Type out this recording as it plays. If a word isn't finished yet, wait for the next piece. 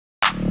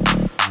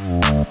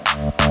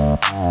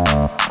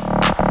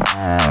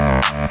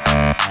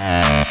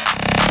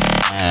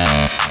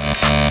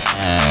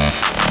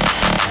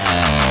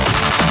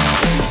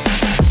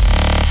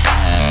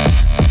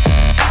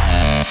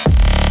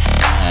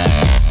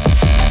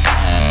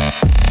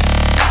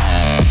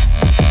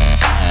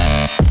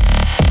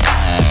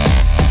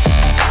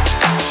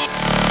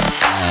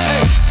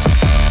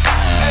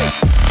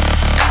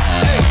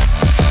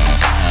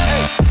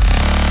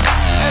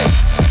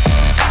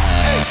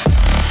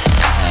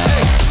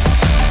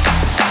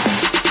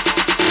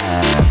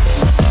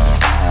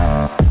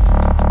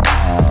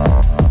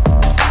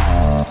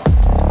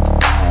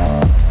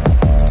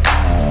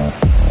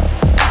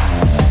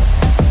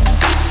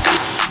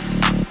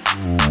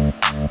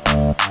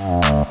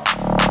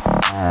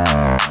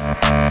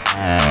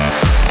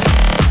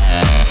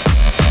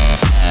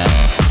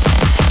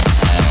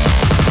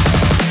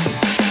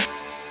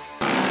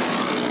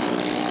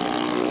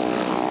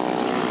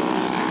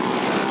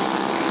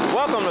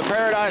Welcome to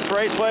Paradise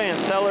Raceway in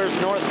Sellers,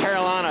 North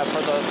Carolina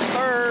for the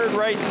third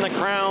race in the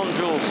Crown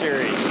Jewel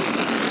Series.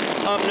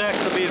 Up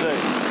next will be the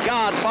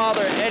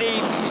Godfather Eddie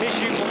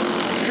Mishue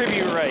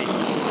Tribute Race.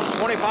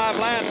 25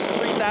 laps,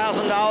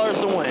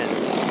 $3,000 to win.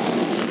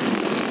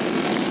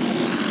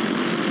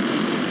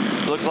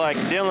 Looks like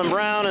Dylan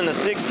Brown in the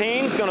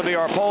 16 is going to be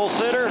our pole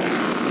sitter.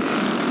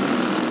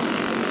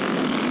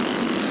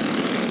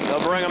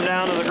 They'll bring them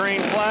down to the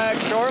green flag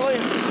shortly.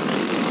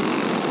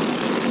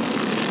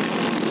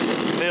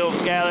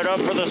 Field's gathered up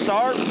for the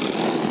start.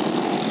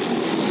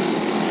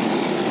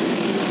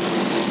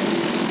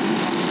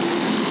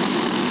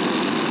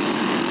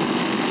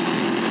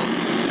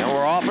 And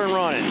we're off and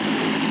running.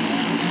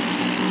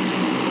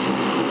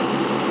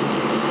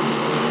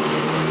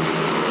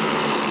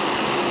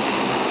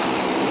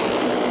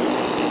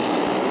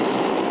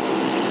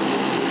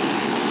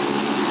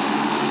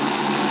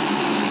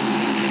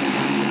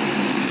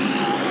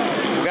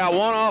 We got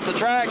one off the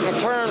track in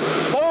turn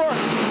 4.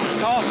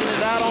 Caution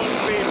is out on the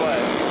speedway.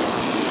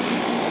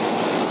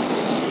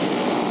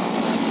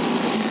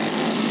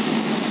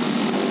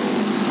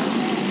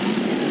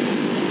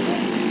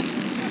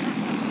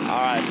 All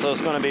right, so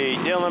it's going to be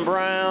Dylan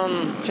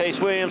Brown, Chase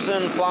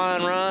Williamson,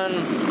 Flying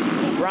Run,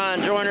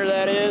 Brian Joyner,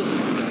 that is,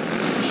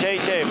 Shay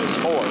Chavis,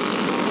 4th.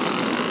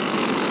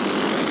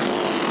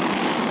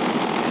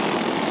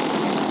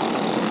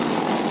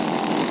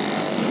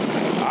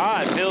 All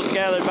right, field's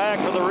gathered back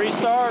for the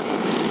restart.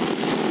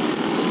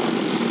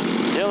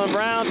 Dylan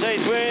Brown,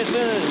 Chase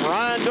Williamson,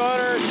 Ryan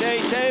Joyner, Shay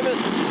Chavis.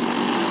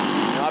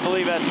 I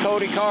believe that's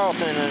Cody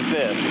Carlton in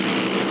 5th.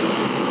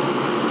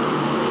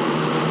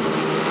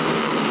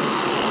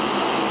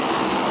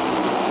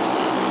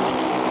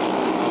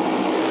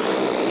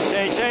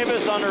 Shay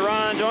Chavis under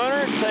Ryan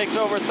Joyner takes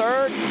over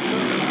 3rd.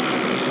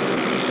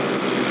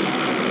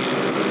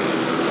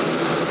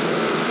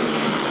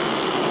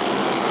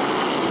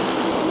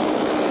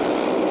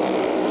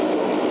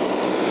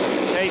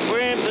 Chase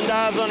Williamson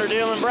dives under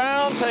Dylan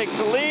Brown, takes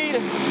the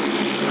lead.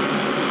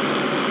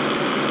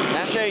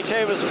 Now Shay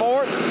Chavis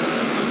 4th.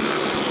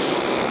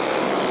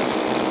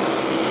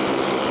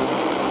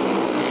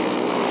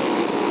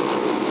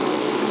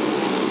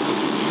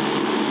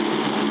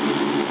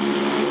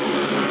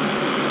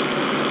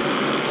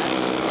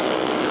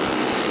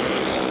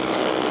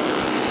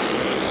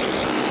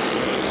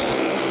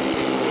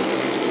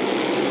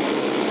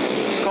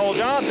 Cole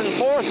Johnson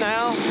 4th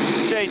now,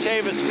 Shay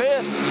Chavis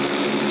 5th.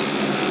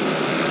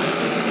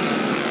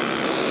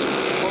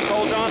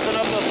 Cole Johnson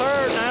up to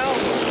 3rd now.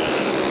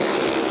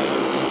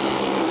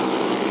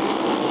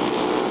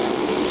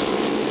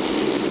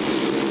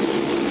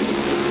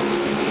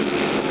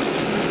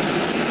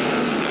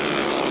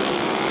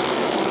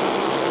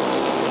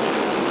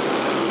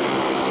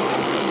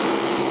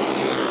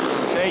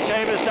 Shay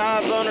Chavis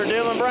dives under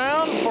Dylan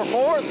Brown for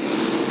 4th.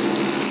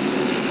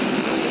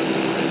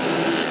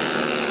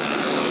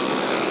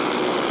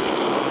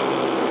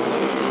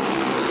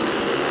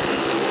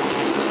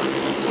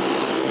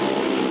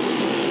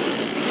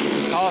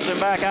 Caution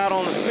back out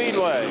on the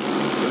speedway.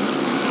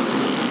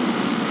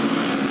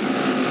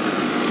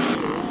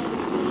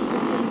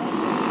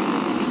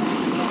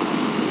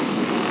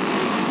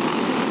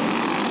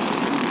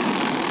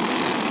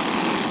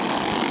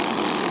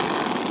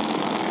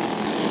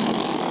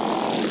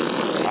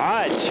 All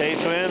right,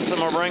 Chase Williamson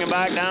will bring him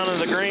back down to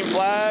the green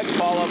flag,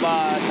 followed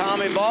by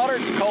Tommy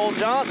Baudert, Cole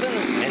Johnson,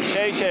 and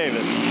Shay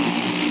Chavis.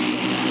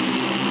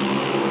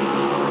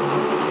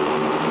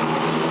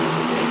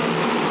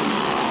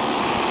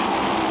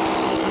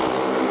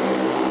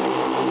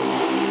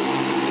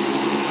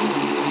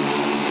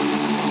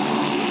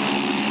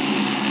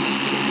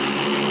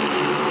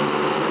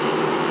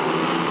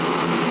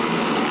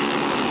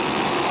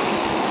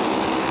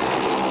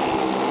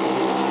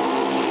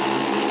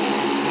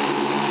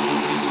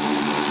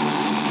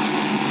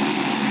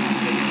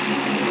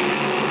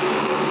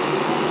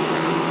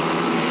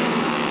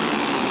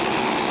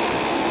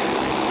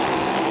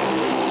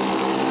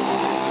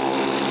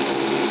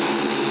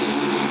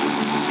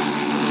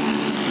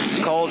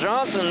 Cole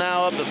Johnson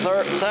now up to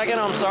 2nd,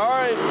 I'm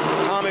sorry.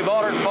 Tommy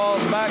Baudert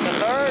falls back to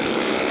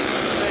 3rd.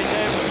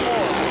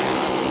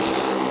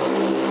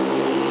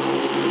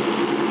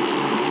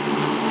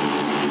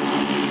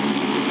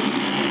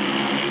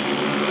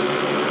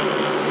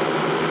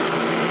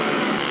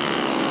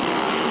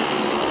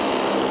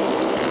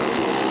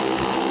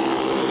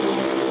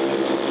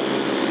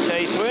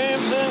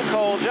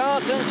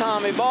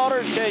 Tommy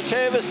Balder, Shay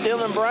Chavis,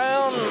 Dylan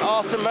Brown,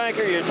 Austin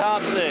Banker, your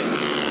top 6.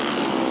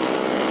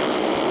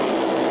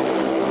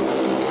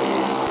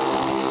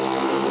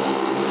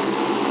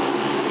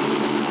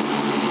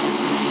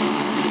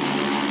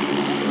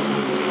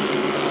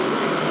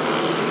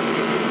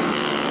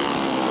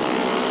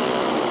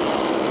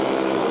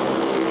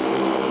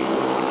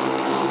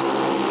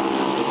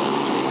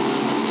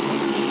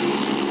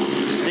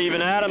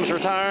 Adams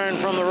retiring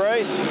from the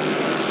race.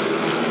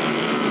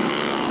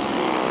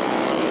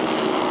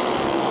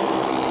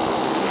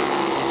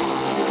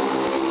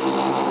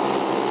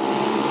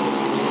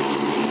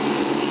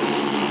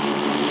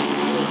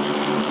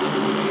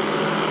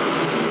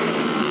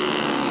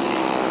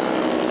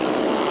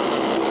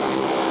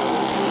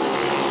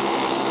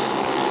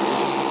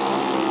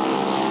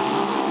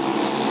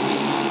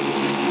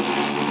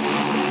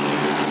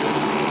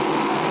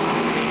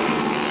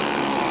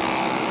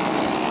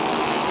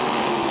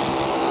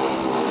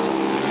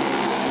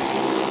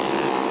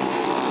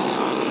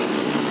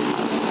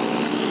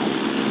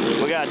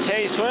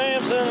 Chase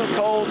Williamson,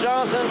 Cole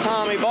Johnson,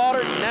 Tommy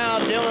Balder. Now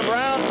Dylan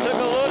Brown took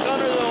a look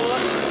under the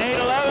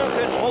 811,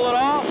 couldn't pull it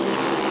off.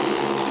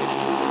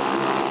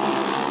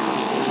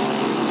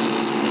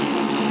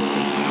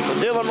 So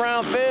Dylan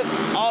Brown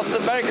 5th,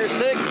 Austin Baker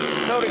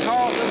 6th, Cody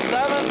Carlson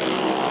 7th.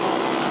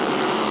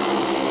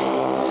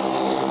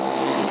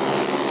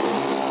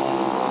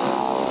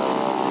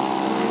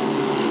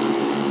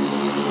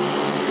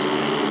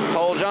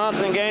 Cole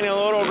Johnson gaining a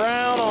little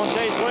ground on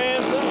Chase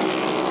Williamson.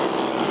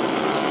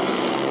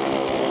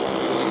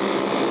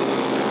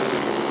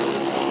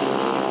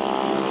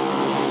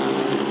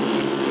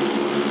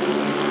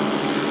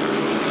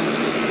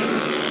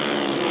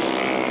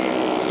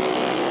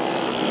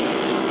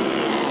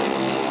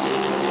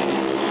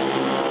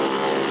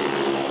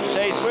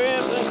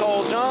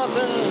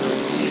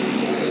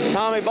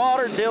 Tommy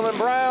Balder, Dylan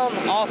Brown,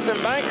 Austin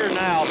Banker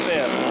now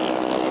 5th.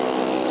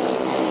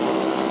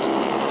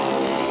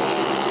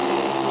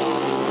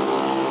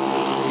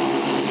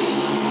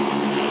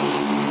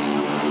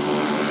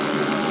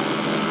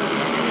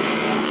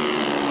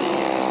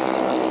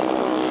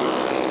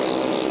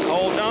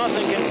 Cole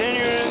Johnson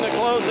continuing to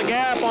close the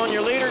gap on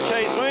your leader,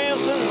 Chase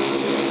Williamson.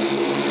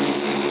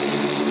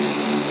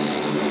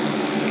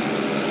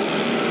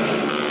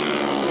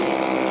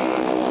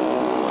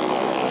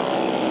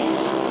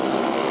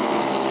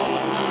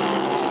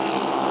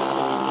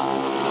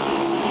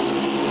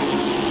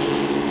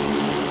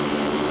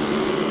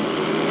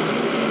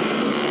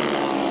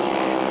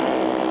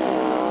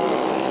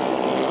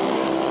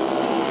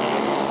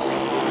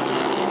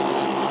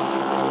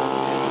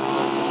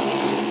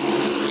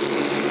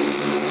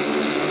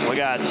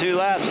 Got 2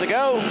 laps to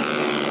go.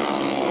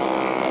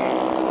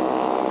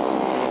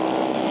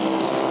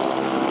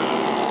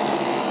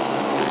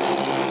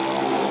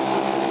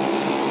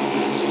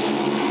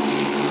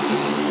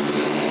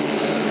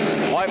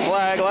 White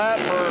flag lap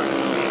for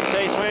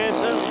Chase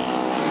Williamson.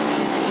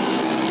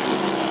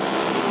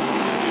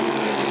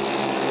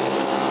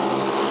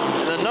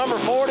 And the number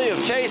 40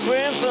 of Chase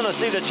Williamson will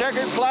see the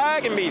checkered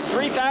flag and be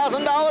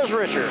 $3,000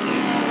 richer.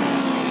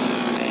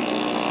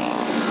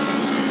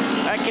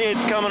 That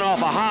kid's coming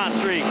off a hot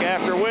streak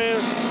after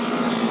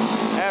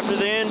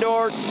the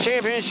indoor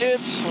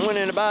championships,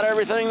 winning about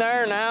everything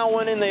there, now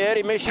winning the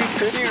Eddie Mishue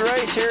Tribute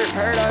Race here at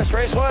Paradise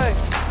Raceway.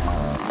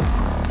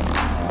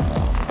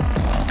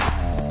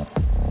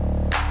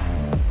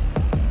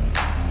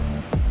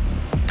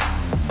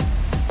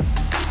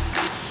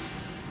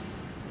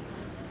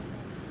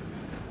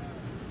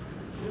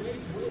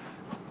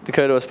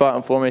 Dakota was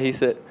spotting for me. He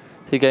said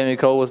he gave me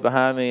Cole was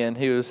behind me, and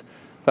he was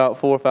about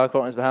 4 or 5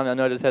 corners behind me. I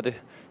know I just had to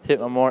hit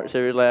my marks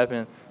every lap,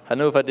 and I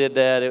knew if I did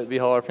that, it would be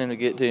hard for him to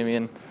get to me,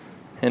 and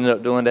ended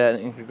up doing that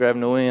and grabbing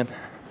the win.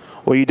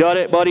 Well, you done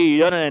it, buddy. You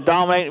done it in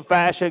dominating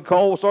fashion.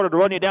 Cole started to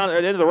run you down at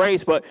the end of the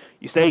race, but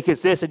you stayed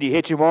consistent. You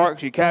hit your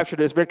marks. You captured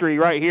this victory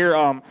right here.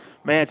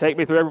 Man, take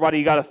me through everybody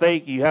you got to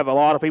thank. You have a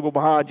lot of people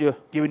behind you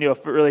giving you a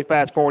really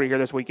fast 40 here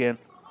this weekend.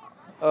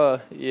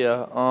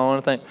 Yeah. I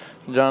want to thank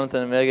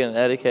Jonathan and Megan and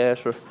Eddie Cash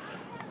for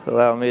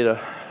allowing me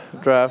to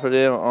drive for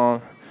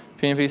them.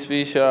 P&P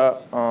Speed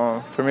Shop,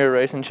 Premier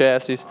Racing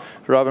Chassis,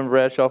 Robin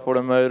Bradshaw for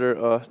the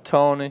motor,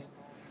 Tony,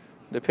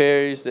 the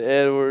Perrys, the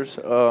Edwards,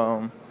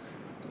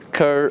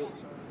 Kurt,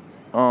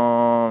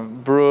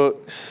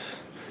 Brooks,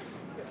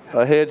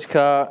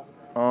 Hitchcock,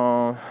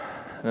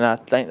 and I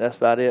think that's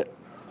about it.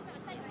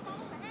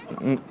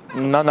 I'm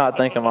not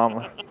thinking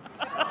Mama.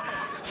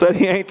 So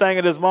he ain't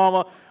thinking his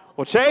mama.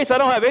 Well, Chase, I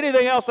don't have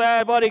anything else to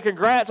add, buddy.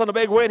 Congrats on the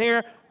big win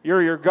here.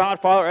 You're your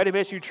Godfather Eddie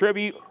Mishue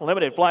Tribute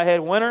Limited Flathead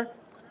winner.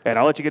 And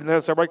I'll let you get into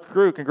the celebrate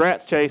crew.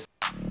 Congrats, Chase.